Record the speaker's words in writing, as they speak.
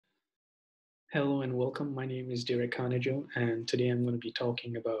Hello and welcome. My name is Daniel Kahneman, and today I'm going to be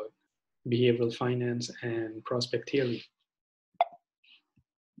talking about behavioral finance and prospect theory.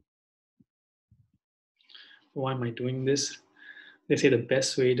 Why am I doing this? They say the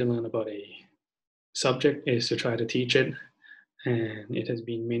best way to learn about a subject is to try to teach it, and it has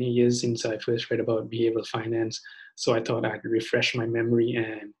been many years since I first read about behavioral finance, so I thought I'd refresh my memory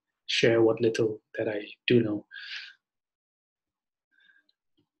and share what little that I do know.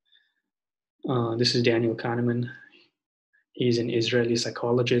 This is Daniel Kahneman. He's an Israeli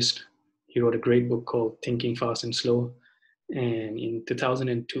psychologist. He wrote a great book called Thinking Fast and Slow. And in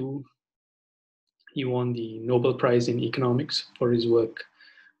 2002, he won the Nobel Prize in Economics for his work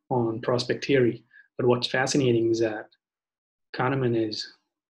on prospect theory. But what's fascinating is that Kahneman is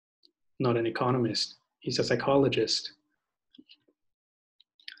not an economist, he's a psychologist.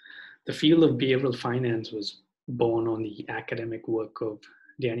 The field of behavioral finance was born on the academic work of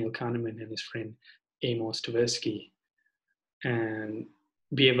Daniel Kahneman and his friend Amos Tversky. And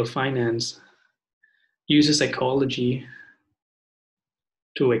behavioral finance uses psychology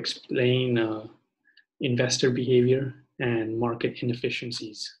to explain investor behavior and market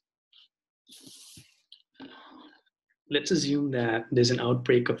inefficiencies. Let's assume that there's an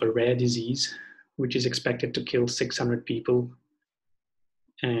outbreak of a rare disease which is expected to kill 600 people,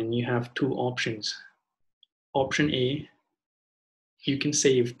 and you have two options. Option A, you can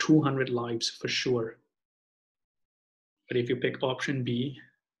save 200 lives for sure. But if you pick option B,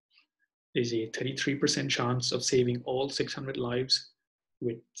 there's a 33% chance of saving all 600 lives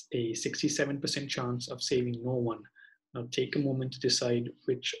with a 67% chance of saving no one. Now take a moment to decide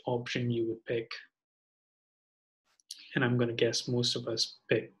which option you would pick. And I'm going to guess most of us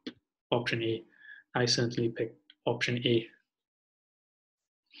picked option A. I certainly picked option A.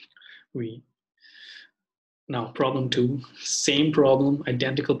 Now, problem two, same problem,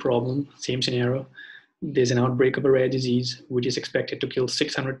 identical problem, same scenario. There's an outbreak of a rare disease which is expected to kill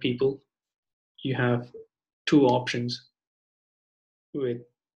 600 people. You have two options. If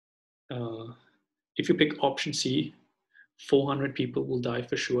you pick option C, 400 people will die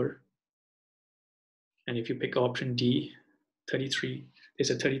for sure. And if you pick option D, 33, there's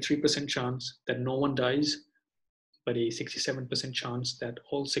a 33% chance that no one dies, but a 67% chance that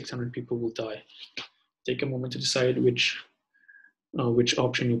all 600 people will die. Take a moment to decide which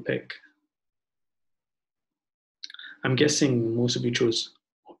option you pick. I'm guessing most of you chose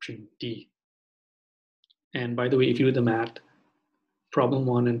option D. And by the way, if you do the math, problem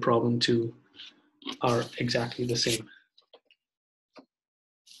one and problem two are exactly the same.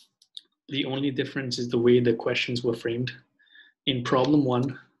 The only difference is the way the questions were framed. In problem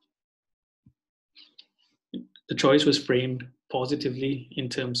one, the choice was framed positively in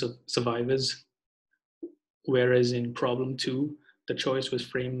terms of survivors, whereas in problem two, the choice was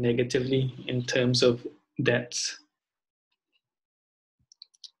framed negatively in terms of deaths.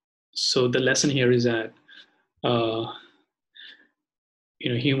 So the lesson here is that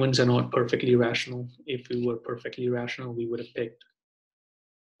humans are not perfectly rational. If we were perfectly rational, we would have picked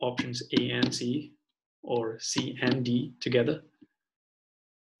options A and C, or C and D together.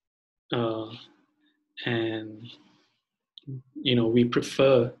 And we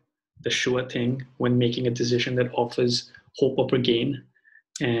prefer the sure thing when making a decision that offers hope of a gain,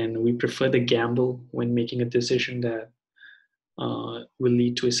 and we prefer the gamble when making a decision that will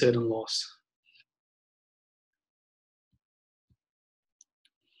lead to a certain loss.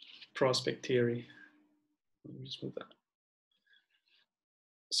 Prospect theory. Let me just move that.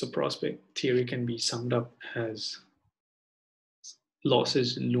 So prospect theory can be summed up as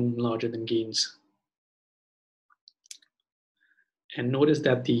losses loom larger than gains. And notice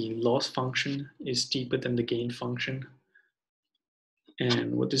that the loss function is steeper than the gain function.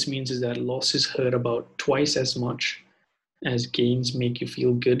 And what this means is that losses hurt about twice as much as gains make you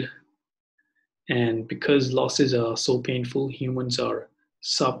feel good. And because losses are so painful, humans are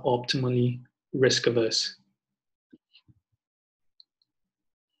suboptimally risk averse.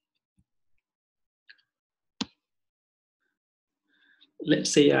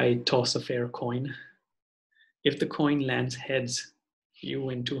 Let's say I toss a fair coin. If the coin lands heads, you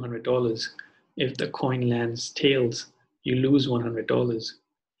win $200. If the coin lands tails, you lose $100.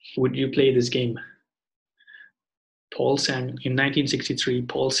 Would you play this game? In 1963,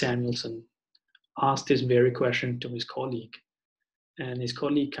 Paul Samuelson asked this very question to his colleague, and his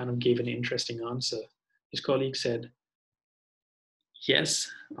colleague kind of gave an interesting answer. His colleague said,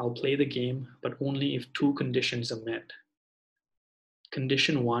 "Yes, I'll play the game, but only if two conditions are met.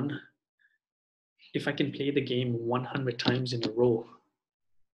 Condition one, if I can play the game 100 times in a row.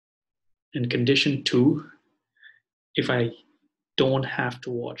 And condition two, if I don't have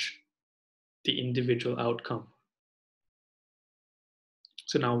to watch the individual outcome.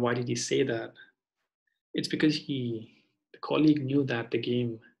 So now, why did he say that? It's because the colleague knew that the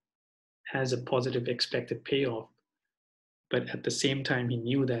game has a positive expected payoff, but at the same time, he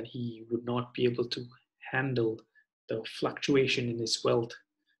knew that he would not be able to handle the fluctuation in his wealth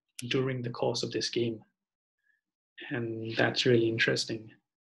during the course of this game. And that's really interesting.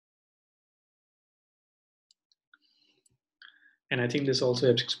 And I think this also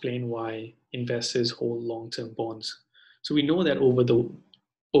helps explain why investors hold long-term bonds. So we know that over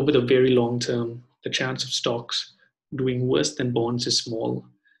the very long term, the chance of stocks doing worse than bonds is small,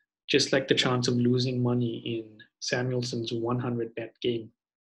 just like the chance of losing money in Samuelson's 100 bet game.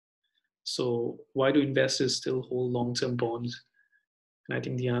 So why do investors still hold long-term bonds? And I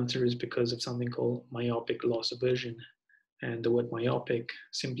think the answer is because of something called myopic loss aversion. And the word myopic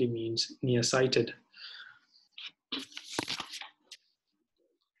simply means nearsighted.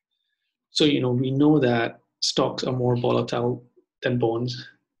 So, we know that stocks are more volatile than bonds.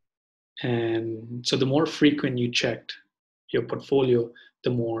 And so the more frequent you checked your portfolio, the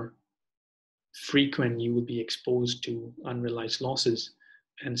more frequent you will be exposed to unrealized losses.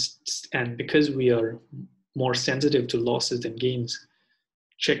 And because we are more sensitive to losses than gains,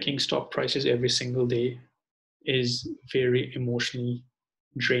 checking stock prices every single day is very emotionally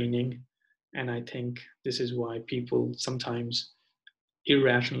draining. And I think this is why people sometimes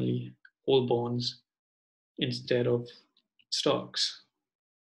irrationally hold bonds instead of stocks.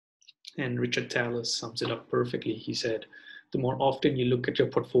 And Richard Thaler sums it up perfectly. He said, the more often you look at your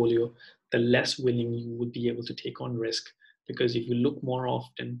portfolio, the less willing you would be able to take on risk, because if you look more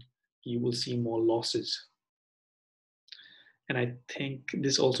often, you will see more losses. And I think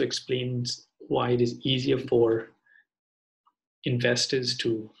this also explains why it is easier for investors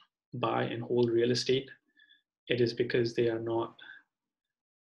to buy and hold real estate. It is because they are not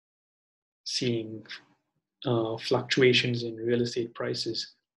seeing fluctuations in real estate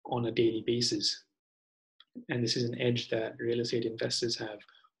prices on a daily basis. And this is an edge that real estate investors have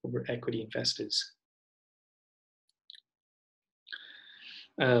over equity investors.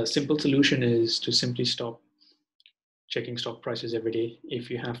 A simple solution is to simply stop checking stock prices every day. If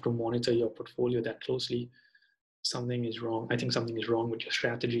you have to monitor your portfolio that closely, something is wrong. I think something is wrong with your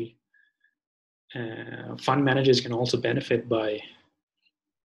strategy. Fund managers can also benefit by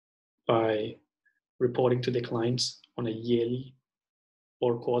reporting to their clients on a yearly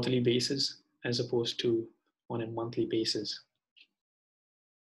or quarterly basis as opposed to on a monthly basis.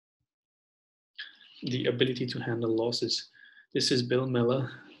 The ability to handle losses. This is Bill Miller.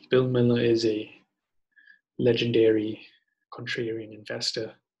 Bill Miller is a legendary contrarian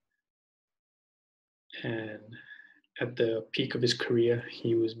investor. And at the peak of his career,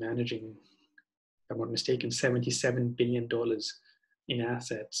 he was managing, if I'm not mistaken, $77 billion in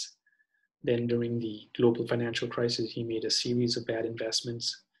assets. Then during the global financial crisis, he made a series of bad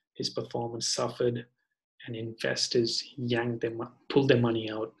investments. His performance suffered, and investors pulled their money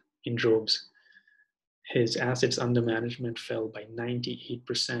out in droves. His assets under management fell by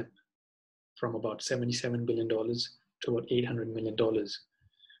 98%, from about $77 billion to about $800 million.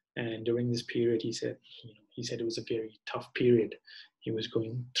 And during this period, he said it was a very tough period. He was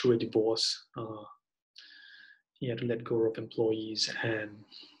going through a divorce. He had to let go of employees, and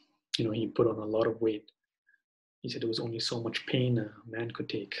he put on a lot of weight. He said there was only so much pain a man could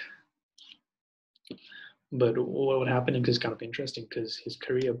take. But what happened is kind of interesting because his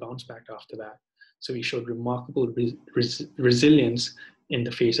career bounced back after that. So he showed remarkable resilience in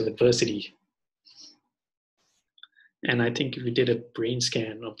the face of adversity. And I think if you did a brain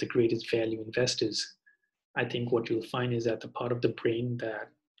scan of the greatest value investors, I think what you'll find is that the part of the brain that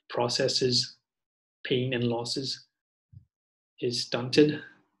processes pain and losses is stunted.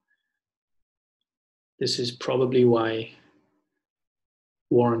 This is probably why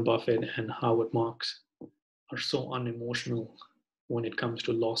Warren Buffett and Howard Marks are so unemotional when it comes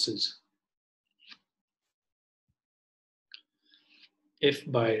to losses. If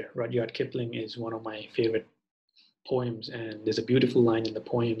by Rudyard Kipling is one of my favorite poems, and there's a beautiful line in the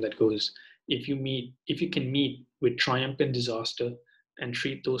poem that goes, if you can meet with triumph and disaster and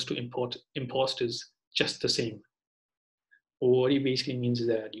treat those two imposters just the same. What he basically means is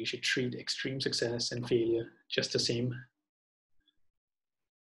that you should treat extreme success and failure just the same.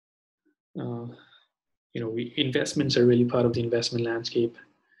 Uh, investments are really part of the investment landscape.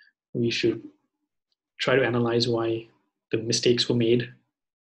 We should try to analyze why the mistakes were made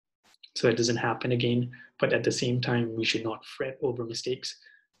so it doesn't happen again. But at the same time, we should not fret over mistakes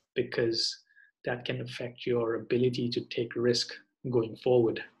because that can affect your ability to take risk going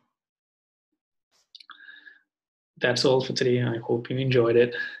forward. That's all for today. I hope you enjoyed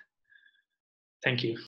it. Thank you.